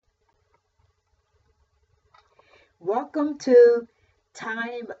Welcome to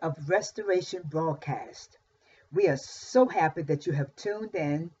Time of Restoration broadcast. We are so happy that you have tuned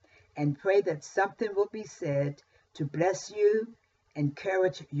in and pray that something will be said to bless you,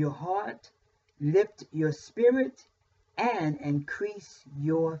 encourage your heart, lift your spirit, and increase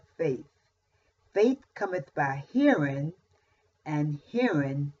your faith. Faith cometh by hearing, and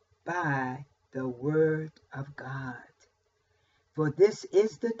hearing by the word of God. For this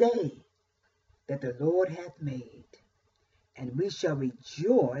is the day that the Lord hath made, and we shall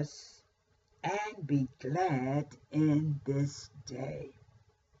rejoice and be glad in this day.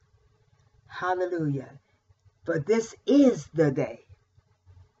 Hallelujah. For this is the day,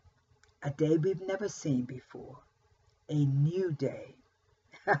 a day we've never seen before, a new day,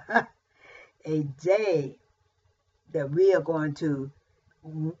 a day that we are going to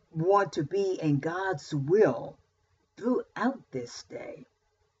want to be in God's will throughout this day.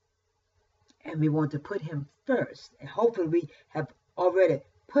 And we want to put him first. And hopefully we have already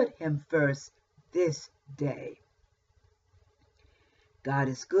put him first this day. God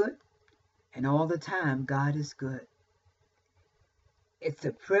is good, and all the time God is good. It's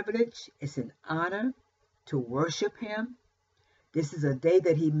a privilege, it's an honor to worship him. This is a day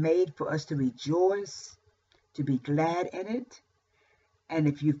that he made for us to rejoice, to be glad in it. And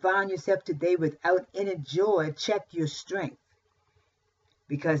if you find yourself today without any joy, check your strength.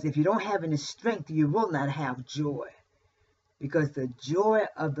 Because if you don't have any strength, you will not have joy. Because the joy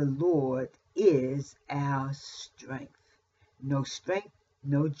of the Lord is our strength. No strength,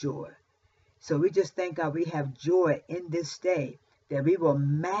 no joy. So we just thank God we have joy in this day, that we will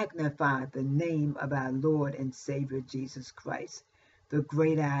magnify the name of our Lord and Savior Jesus Christ, the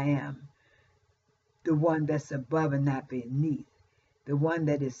great I am, the one that's above and not beneath, the one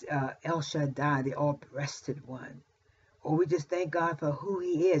that is El Shaddai, the all-breasted one. Oh, we just thank God for who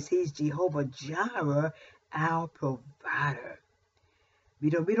he is. He's Jehovah Jireh, our provider. We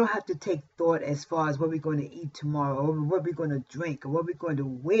don't have to take thought as far as what we're going to eat tomorrow, or what we're going to drink, or what we're going to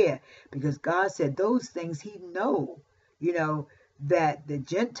wear, because God said those things he know, that the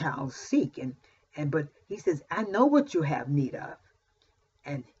Gentiles seek. But he says, I know what you have need of.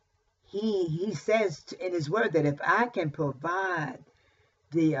 And he says in his word that if I can provide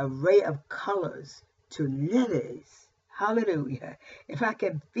the array of colors to lilies, hallelujah, if I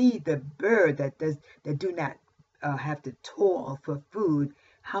can feed the bird that do not have to toil for food,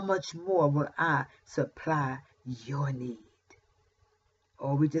 how much more will I supply your need?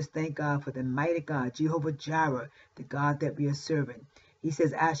 Oh, we just thank God for the mighty God, Jehovah Jireh, the God that we are serving. He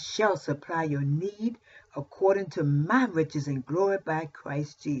says, I shall supply your need according to my riches and glory by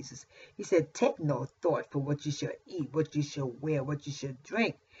Christ Jesus. He said, take no thought for what you shall eat, what you shall wear, what you shall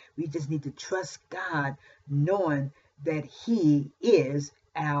drink. We just need to trust God, knowing that he is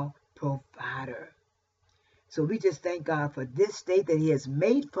our provider. So we just thank God for this day that he has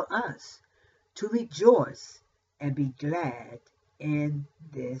made for us to rejoice and be glad in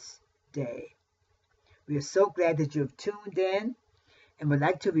this day. We are so glad that you have tuned in, and would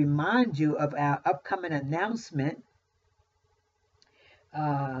like to remind you of our upcoming announcement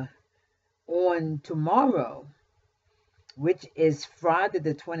on tomorrow, which is Friday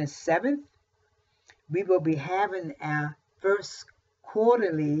the 27th. We will be having our first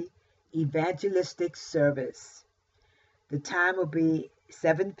quarterly evangelistic service. The time will be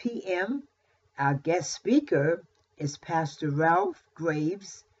 7 p.m. Our guest speaker is Pastor Ralph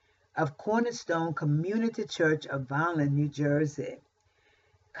Graves of Cornerstone Community Church of Vineland, New Jersey.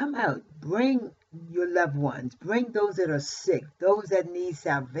 Come out, bring your loved ones, bring those that are sick, those that need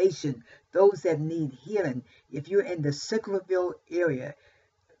salvation, those that need healing. If you're in the Sicklerville area,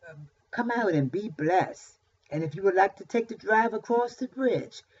 come out and be blessed. And if you would like to take the drive across the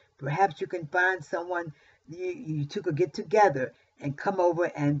bridge, perhaps you can find someone you two could get together and come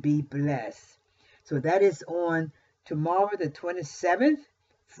over and be blessed. So that is on tomorrow, the 27th.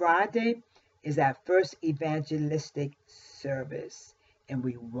 Friday is our first evangelistic service, and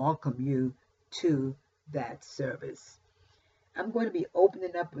we welcome you to that service. I'm going to be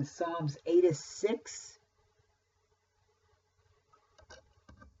opening up with Psalms 86.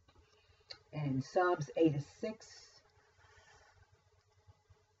 And Psalms 86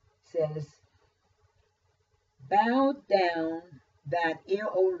 says, bow down thine ear,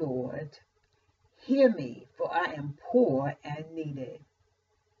 O Lord, hear me, for I am poor and needy.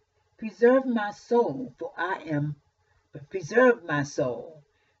 Preserve my soul, for I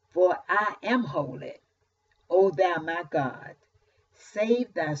am holy. O thou my God,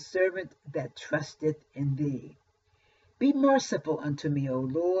 save thy servant that trusteth in thee. Be merciful unto me, O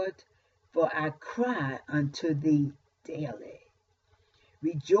Lord, for I cry unto thee daily.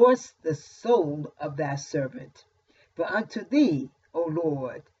 Rejoice the soul of thy servant, For unto thee, O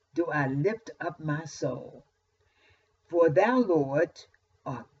Lord, do I lift up my soul. For thou, Lord,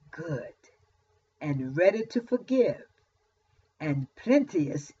 art good, and ready to forgive, and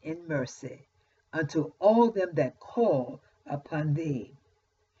plenteous in mercy unto all them that call upon thee.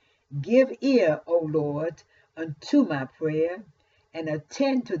 Give ear, O Lord, unto my prayer, and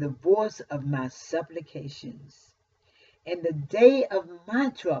attend to the voice of my supplications. In the day of my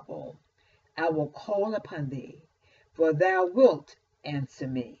trouble I will call upon thee, for thou wilt answer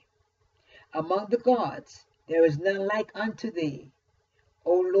me. Among the gods there is none like unto thee,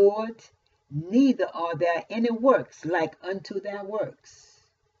 O Lord, neither are there any works like unto thy works.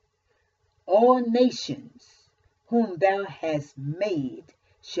 All nations whom thou hast made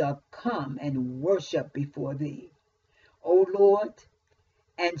shall come and worship before thee, O Lord,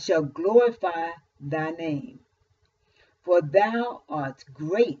 and shall glorify thy name. For thou art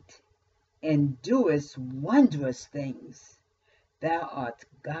great, and doest wondrous things. Thou art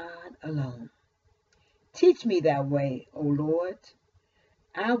God alone. Teach me thy way, O Lord.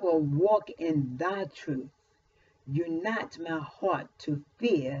 I will walk in thy truth. Unite my heart to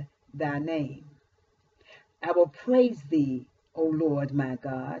fear thy name. I will praise thee, O Lord my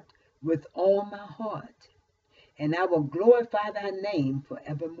God, with all my heart, and I will glorify thy name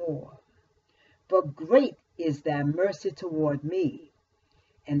forevermore. For great is thy mercy toward me,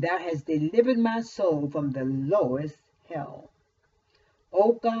 and thou hast delivered my soul from the lowest hell.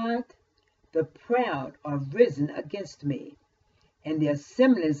 O God, the proud are risen against me, and the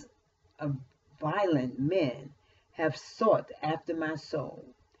assemblies of violent men have sought after my soul,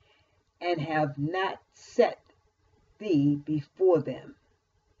 and have not set thee before them.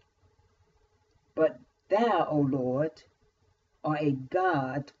 But thou, O Lord, art a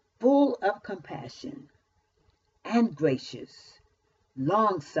God full of compassion, and gracious,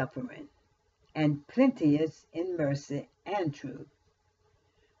 long-suffering, and plenteous in mercy and truth.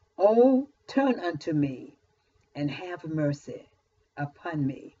 O turn unto me, and have mercy upon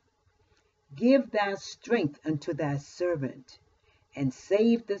me. Give thy strength unto thy servant, and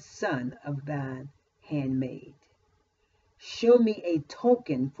save the son of thine handmaid. Show me a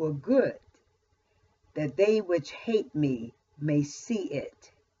token for good, that they which hate me may see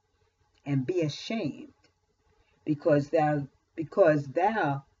it, and be ashamed, because thou,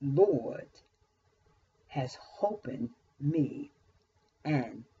 Lord, hast holpen me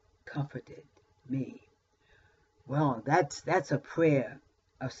and comforted me. Well, that's a prayer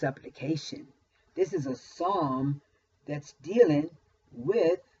of supplication. This is a psalm that's dealing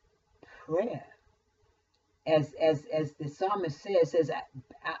with prayer. As the psalmist says,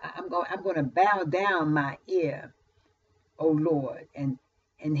 I'm going to bow down my ear, O Lord, and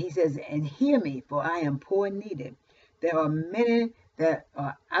he says, and hear me, for I am poor and needy. There are many that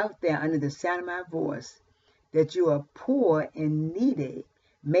are out there under the sound of my voice, that you are poor and needy,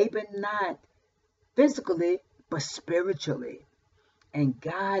 maybe not physically, but spiritually. And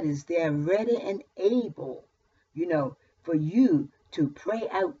God is there ready and able, for you to pray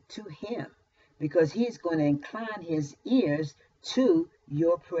out to him, because he's going to incline his ears to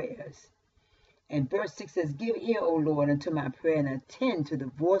your prayers. And verse 6 says, give ear, O Lord, unto my prayer, and attend to the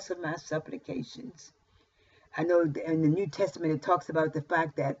voice of my supplications. I know in the New Testament it talks about the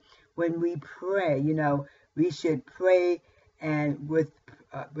fact that when we pray, we should pray and with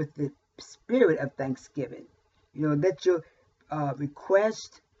the spirit of thanksgiving. Let your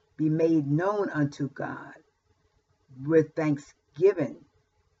request be made known unto God with thanksgiving,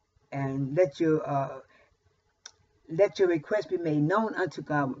 and let your request be made known unto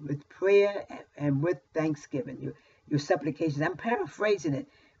God with prayer and with thanksgiving. Your supplications. I'm paraphrasing it,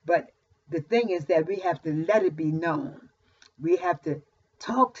 but the thing is that we have to let it be known. We have to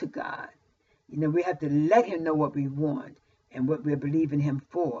talk to God. We have to let him know what we want and what we're believing him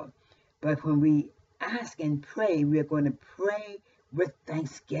for. But when we ask and pray, we're going to pray with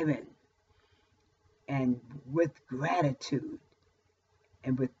thanksgiving and with gratitude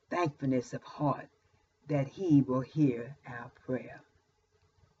and with thankfulness of heart, that he will hear our prayer.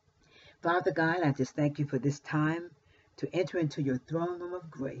 Father God, I just thank you for this time to enter into your throne room of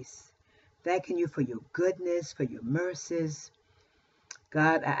grace. Thanking you for your goodness, for your mercies.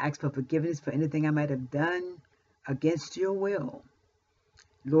 God, I ask for forgiveness for anything I might have done against your will.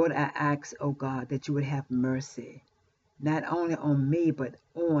 Lord, I ask, oh God, that you would have mercy, not only on me, but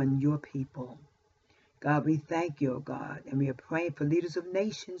on your people. God, we thank you, oh God, and we are praying for leaders of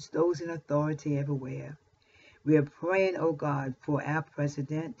nations, those in authority everywhere. We are praying, oh God, for our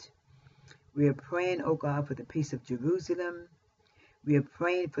president. We are praying, oh God, for the peace of Jerusalem. We are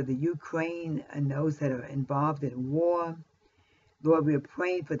praying for the Ukraine and those that are involved in war. Lord, we're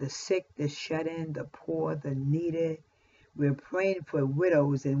praying for the sick, the shut-in, the poor, the needy. We're praying for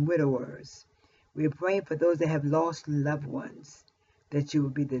widows and widowers. We're praying for those that have lost loved ones, that you will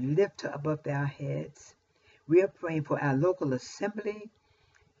be the lifter above their heads. We are praying for our local assembly,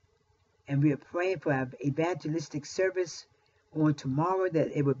 and we are praying for our evangelistic service on tomorrow,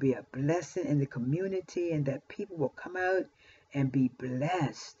 that it will be a blessing in the community and that people will come out and be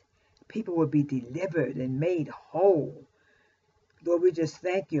blessed. People will be delivered and made whole. Lord, we just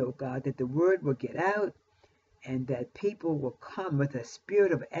thank you, oh God, that the word will get out and that people will come with a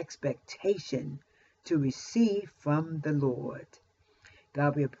spirit of expectation to receive from the Lord.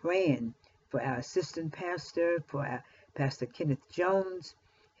 God, we are praying for our assistant pastor, for our Pastor Kenneth Jones,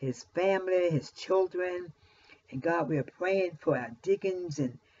 his family, his children. And God, we are praying for our deacons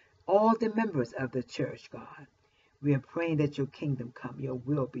and all the members of the church, God. We are praying that your kingdom come, your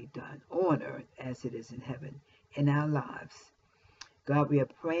will be done on earth as it is in heaven in our lives. God, we are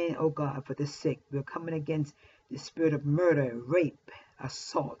praying, oh God, for the sick. We're coming against the spirit of murder, rape,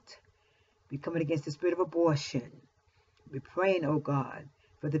 assault. We're coming against the spirit of abortion. We're praying, oh God,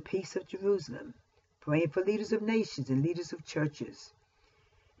 for the peace of Jerusalem. Praying for leaders of nations and leaders of churches.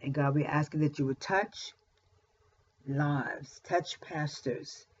 And God, we're asking that you would touch lives, touch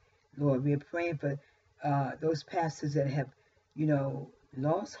pastors. Lord, we're praying for those pastors that have,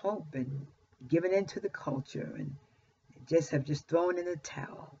 lost hope and given into the culture and have thrown in the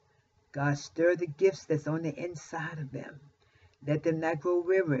towel. God, stir the gifts that's on the inside of them. Let them not grow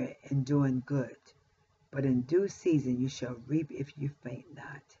weary in doing good, but in due season you shall reap if you faint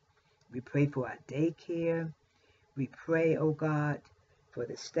not. We pray for our daycare. We pray, oh God, for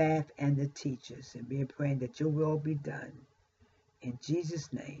the staff and the teachers, and we are praying that your will be done. In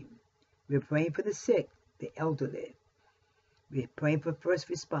Jesus' name, we're praying for the sick, the elderly. We're praying for first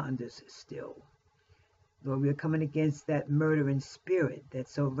responders still. Lord, we're coming against that murdering spirit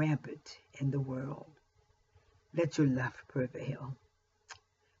that's so rampant in the world. Let your love prevail.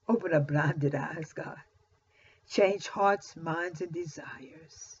 Open up blinded eyes, God. Change hearts, minds, and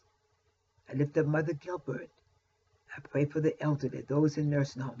desires. I lift up Mother Gilbert. I pray for the elderly, those in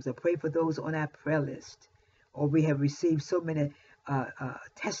nursing homes. I pray for those on our prayer list. Or we have received so many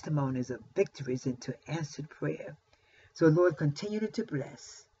testimonies of victories into answered prayer. So, Lord, continue to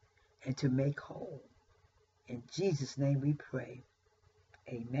bless and to make whole. In Jesus' name we pray.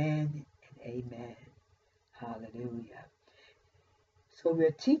 Amen and amen. Hallelujah. So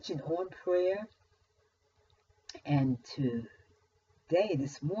we're teaching on prayer. And today,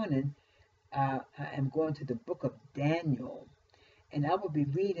 this morning, I am going to the book of Daniel. And I will be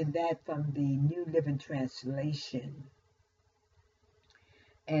reading that from the New Living Translation.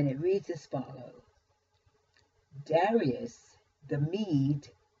 And it reads as follows. Darius the Mede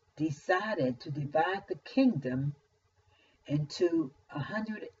decided to divide the kingdom into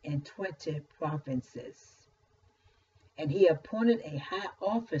 120 provinces, and he appointed a high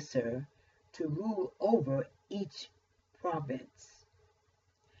officer to rule over each province.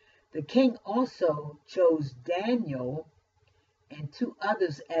 The king also chose Daniel and 2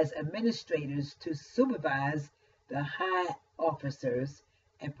 others as administrators to supervise the high officers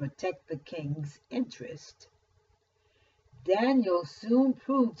and protect the king's interest. Daniel soon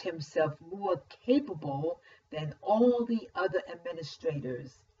proved himself more capable than all the other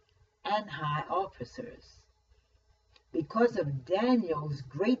administrators and high officers. Because of Daniel's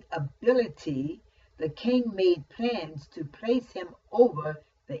great ability, the king made plans to place him over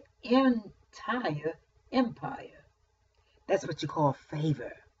the entire empire. That's what you call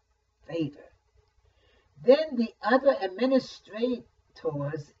favor. Favor. Then the other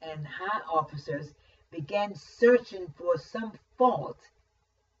administrators and high officers began searching for some fault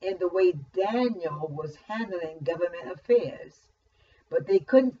in the way Daniel was handling government affairs, but they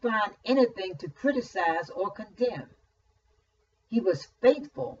couldn't find anything to criticize or condemn. He was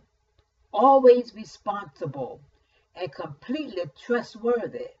faithful, always responsible, and completely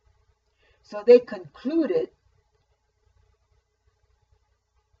trustworthy. So they concluded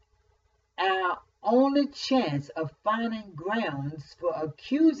our only chance of finding grounds for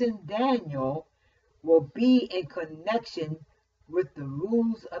accusing Daniel will be in connection with the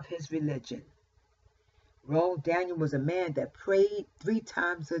rules of his religion. Well, Daniel was a man that prayed 3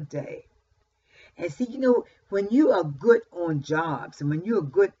 times a day. And see, when you are good on jobs and when you are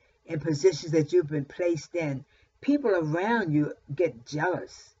good in positions that you've been placed in, people around you get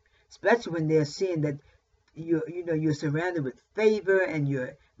jealous, especially when they're seeing that you're surrounded with favor and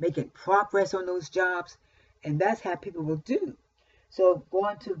you're making progress on those jobs. And that's how people will do. So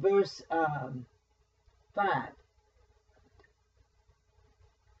going to verse 5.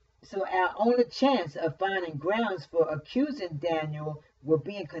 So our only chance of finding grounds for accusing Daniel will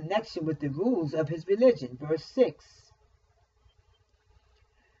be in connection with the rules of his religion. Verse 6.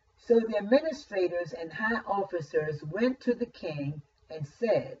 So the administrators and high officers went to the king and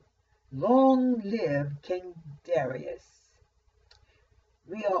said, "Long live King Darius.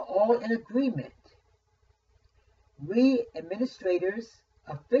 We are all in agreement, we administrators,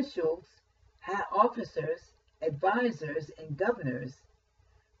 officials, high officers, advisors, and governors,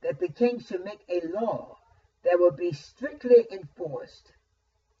 that the king should make a law that will be strictly enforced.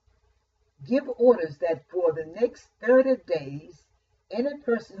 Give orders that for the next 30 days, any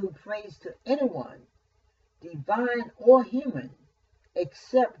person who prays to anyone, divine or human,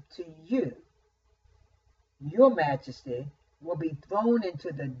 except to you, your majesty, will be thrown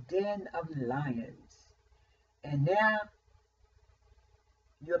into the den of lions." And now,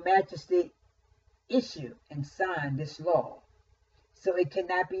 your majesty, issue and sign this law, so it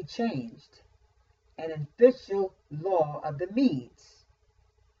cannot be changed, an official law of the Medes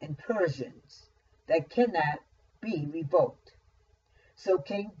and Persians that cannot be revoked. So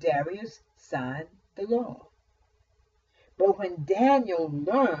King Darius signed the law. But when Daniel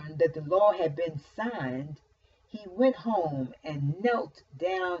learned that the law had been signed, he went home and knelt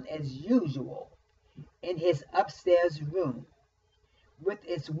down as usual in his upstairs room, with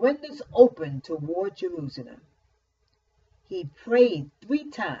its windows open toward Jerusalem. He prayed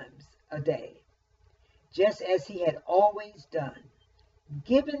 3 times a day, just as he had always done,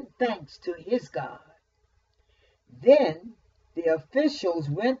 giving thanks to his God. Then the officials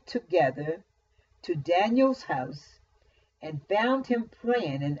went together to Daniel's house and found him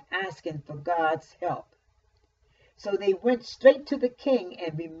praying and asking for God's help. So they went straight to the king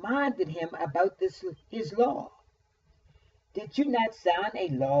and reminded him about his law. "Did you not sign a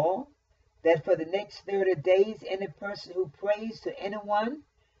law that for the next 30 days any person who prays to anyone,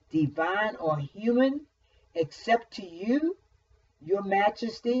 divine or human, except to you, your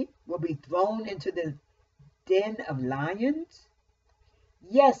majesty, will be thrown into the den of lions?"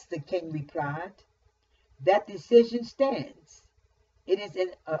 "Yes," the king replied, "that decision stands. It is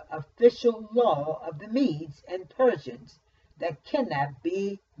an official law of the Medes and Persians that cannot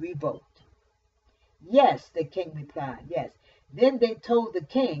be revoked." "Yes," the king replied, "yes." Then they told the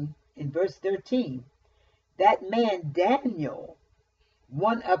king, in verse 13, "That man Daniel,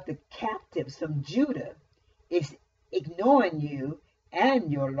 one of the captives from Judah, is ignoring you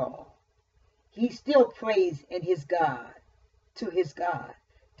and your law. He still prays to his God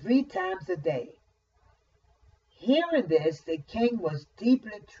 3 times a day." Hearing this, the king was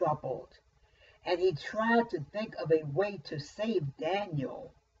deeply troubled, and he tried to think of a way to save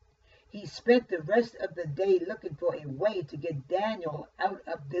Daniel. He spent the rest of the day looking for a way to get Daniel out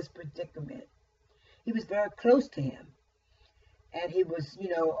of this predicament. He was very close to him, and he was,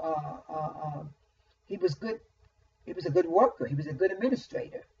 he was good. He was a good worker. He was a good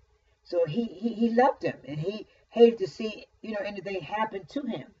administrator. So he loved him, and he hated to see, anything happen to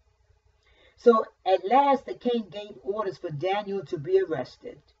him. So at last the king gave orders for Daniel to be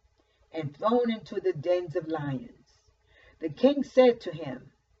arrested and thrown into the dens of lions. The king said to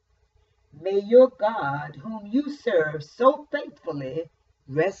him, "May your God, whom you serve so faithfully,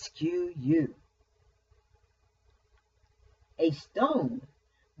 rescue you." A stone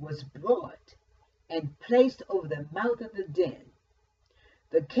was brought and placed over the mouth of the den.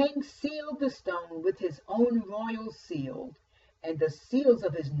 The king sealed the stone with his own royal seal and the seals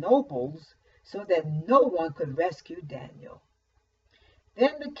of his nobles, so that no one could rescue Daniel.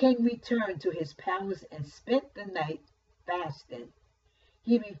 Then the king returned to his palace and spent the night fasting.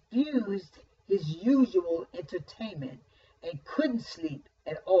 He refused his usual entertainment and couldn't sleep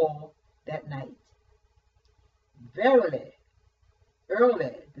at all that night. Verily,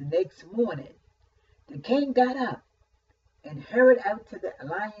 early the next morning, the king got up and hurried out to the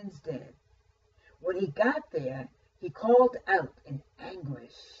lion's den. When he got there, he called out in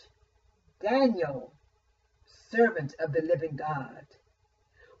anguish, "Daniel, servant of the living God,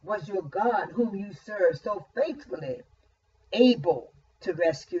 was your God, whom you serve so faithfully, able to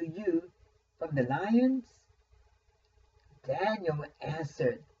rescue you from the lions?" Daniel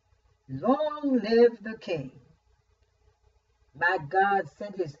answered, "Long live the king! My God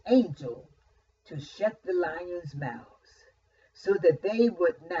sent his angel to shut the lions' mouths, so that they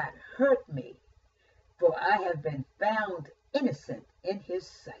would not hurt me, for I have been found innocent in his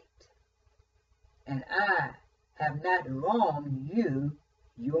sight. And I have not wronged you,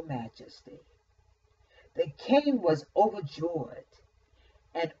 your majesty." The king was overjoyed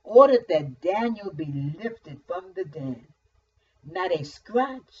and ordered that Daniel be lifted from the den. Not a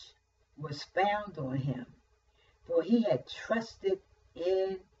scratch was found on him, for he had trusted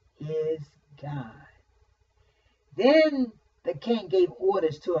in is God. Then the king gave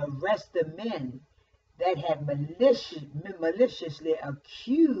orders to arrest the men that had maliciously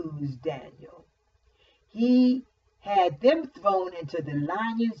accused Daniel. He had them thrown into the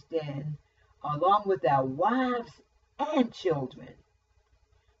lion's den along with their wives and children.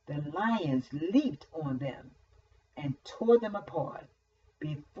 The lions leaped on them and tore them apart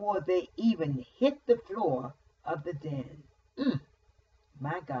before they even hit the floor of the den.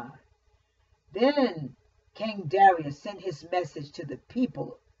 My God. Then King Darius sent his message to the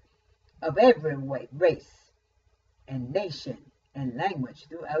people of every race and nation and language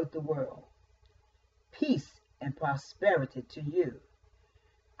throughout the world. Peace and prosperity to you.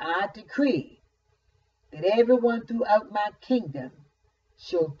 I decree that everyone throughout my kingdom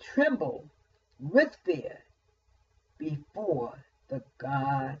shall tremble with fear before the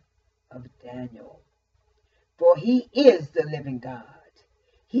God of Daniel. For he is the living God.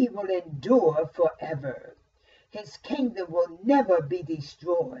 He will endure forever. His kingdom will never be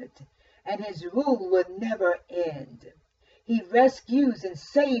destroyed, and his rule will never end. He rescues and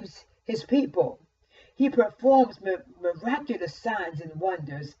saves his people. He performs miraculous signs and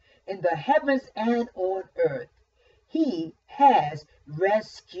wonders in the heavens and on earth. He has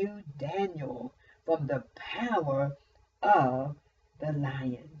rescued Daniel from the power of the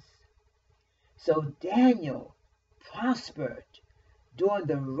lions. So Daniel prospered during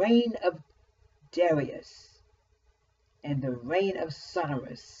the reign of Darius and the reign of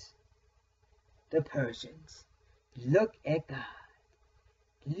Cyrus the Persians. Look at God.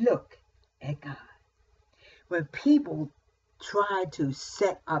 Look at God. When people try to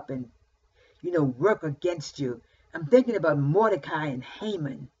set up and, work against you, I'm thinking about Mordecai and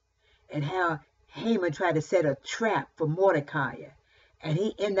Haman, and how Haman tried to set a trap for Mordecai, and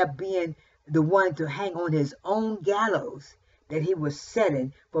he ended up being the one to hang on his own gallows that he was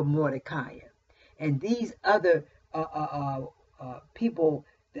setting for Mordecai. And these other people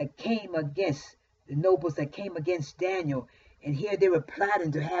that came against, the nobles that came against Daniel, and here they were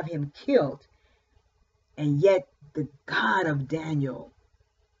plotting to have him killed. And yet the God of Daniel,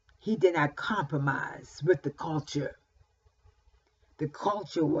 he did not compromise with the culture. The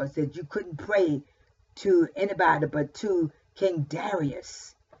culture was that you couldn't pray to anybody but to King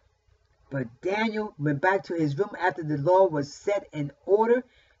Darius. But Daniel went back to his room after the law was set in order,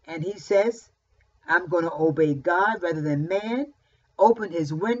 and he says, I'm going to obey God rather than man. Opened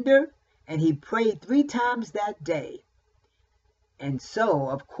his window, and he prayed 3 times that day. And so,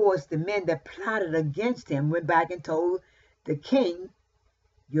 of course, the men that plotted against him went back and told the king,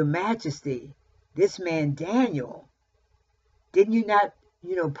 Your Majesty, this man Daniel, didn't you not,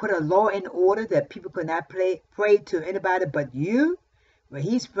 put a law in order that people could not pray to anybody but you? Well,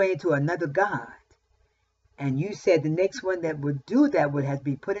 he's praying to another God. And you said the next one that would do that would have to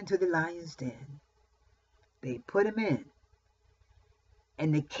be put into the lion's den. They put him in.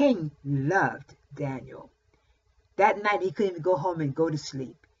 And the king loved Daniel. That night he couldn't even go home and go to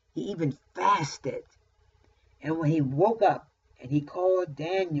sleep. He even fasted. And when he woke up and he called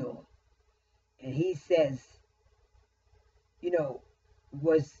Daniel, and he says,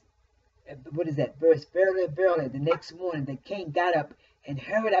 what is that verse? Verily, verily, the next morning the king got up and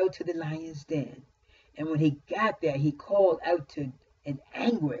hurried out to the lion's den. And when he got there, he called out in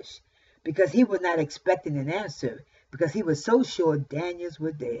anguish, because he was not expecting an answer, because he was so sure Daniel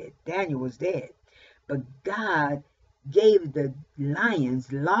was dead. But God gave the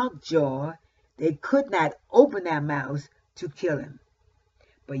lions lockjaw. They could not open their mouths to kill him.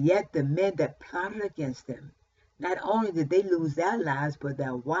 But yet the men that plotted against him, not only did they lose their lives, but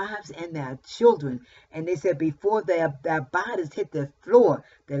their wives and their children. And they said before their bodies hit the floor,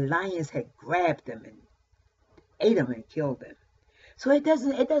 the lions had grabbed them and ate them and killed them. So it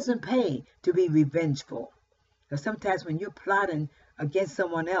doesn't pay to be revengeful. Because sometimes when you're plotting against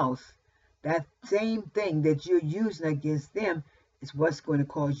someone else, that same thing that you're using against them is what's going to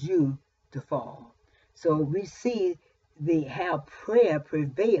cause you to fall. So we see how prayer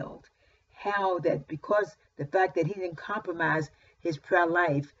prevailed, how that because the fact that he didn't compromise his prayer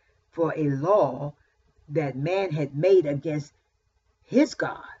life for a law that man had made against his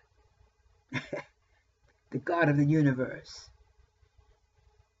God, the God of the universe,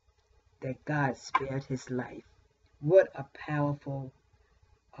 that God spared his life. What a powerful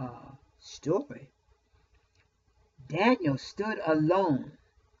story. Daniel stood alone,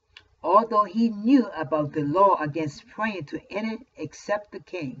 although he knew about the law against praying to any except the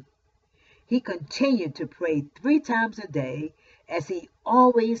king. He continued to pray 3 times a day, as he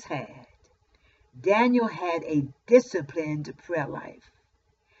always had. Daniel had a disciplined prayer life.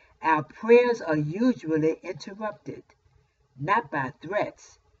 Our prayers are usually interrupted, not by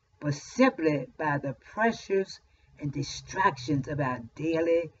threats, but simply by the pressures and distractions of our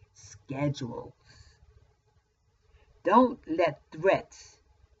daily schedules. Don't let threats,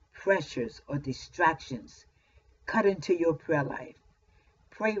 pressures, or distractions cut into your prayer life.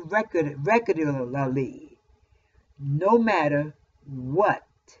 Pray regularly, no matter what,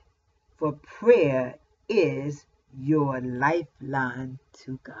 for prayer is your lifeline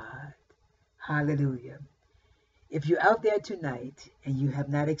to God. Hallelujah. If you're out there tonight and you have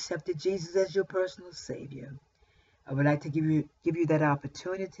not accepted Jesus as your personal Savior, I would like to give you that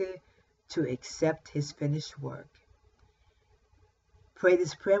opportunity to accept his finished work. Pray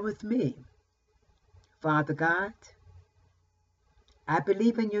this prayer with me. Father God, I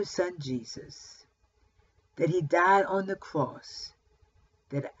believe in your Son Jesus, that he died on the cross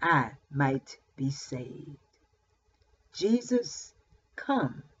that I might be saved. Jesus,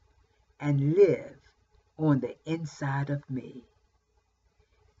 come and live on the inside of me.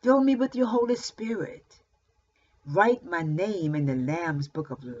 Fill me with your Holy Spirit. Write my name in the Lamb's Book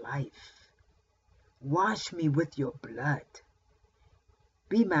of Life. Wash me with your blood.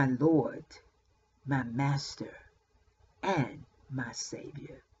 Be my Lord, my Master, and my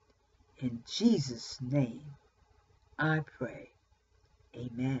Savior. In Jesus' name, I pray.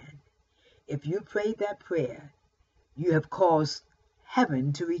 Amen. If you prayed that prayer, you have caused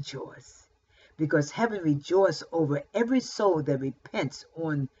heaven to rejoice, because heaven rejoices over every soul that repents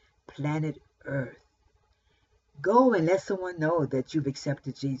on planet Earth. Go and let someone know that you've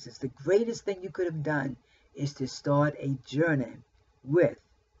accepted Jesus. The greatest thing you could have done is to start a journey with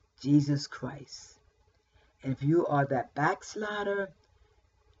Jesus Christ. And if you are that backslider,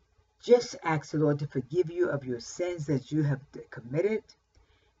 just ask the Lord to forgive you of your sins that you have committed,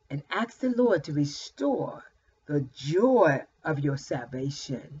 and ask the Lord to restore the joy of your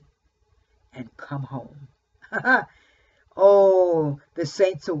salvation and come home. Oh, the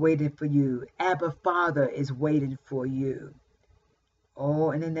saints are waiting for you. Abba Father is waiting for you.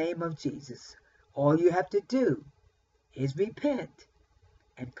 Oh, in the name of Jesus, all you have to do is repent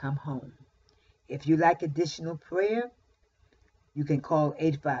and come home. If you like additional prayer, you can call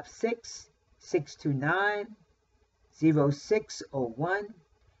 856-629-0601,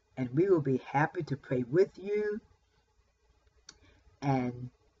 and we will be happy to pray with you, and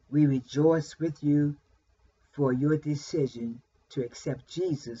we rejoice with you for your decision to accept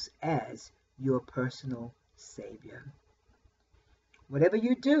Jesus as your personal Savior. Whatever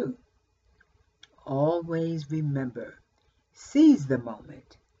you do, always remember, seize the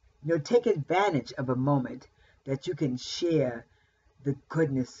moment. Take advantage of a moment that you can share the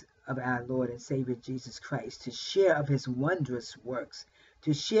goodness of our Lord and Savior Jesus Christ, to share of his wondrous works,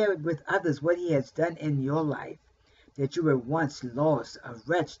 to share with others what he has done in your life, that you were once lost,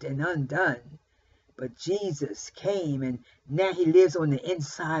 wretched, and undone. But Jesus came, and now he lives on the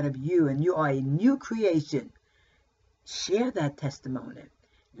inside of you, and you are a new creation. Share that testimony.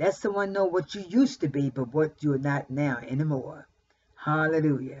 Let someone know what you used to be, but what you're not now anymore.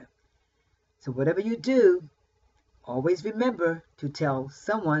 Hallelujah. So whatever you do, always remember to tell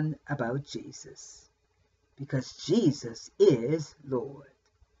someone about Jesus, because Jesus is Lord.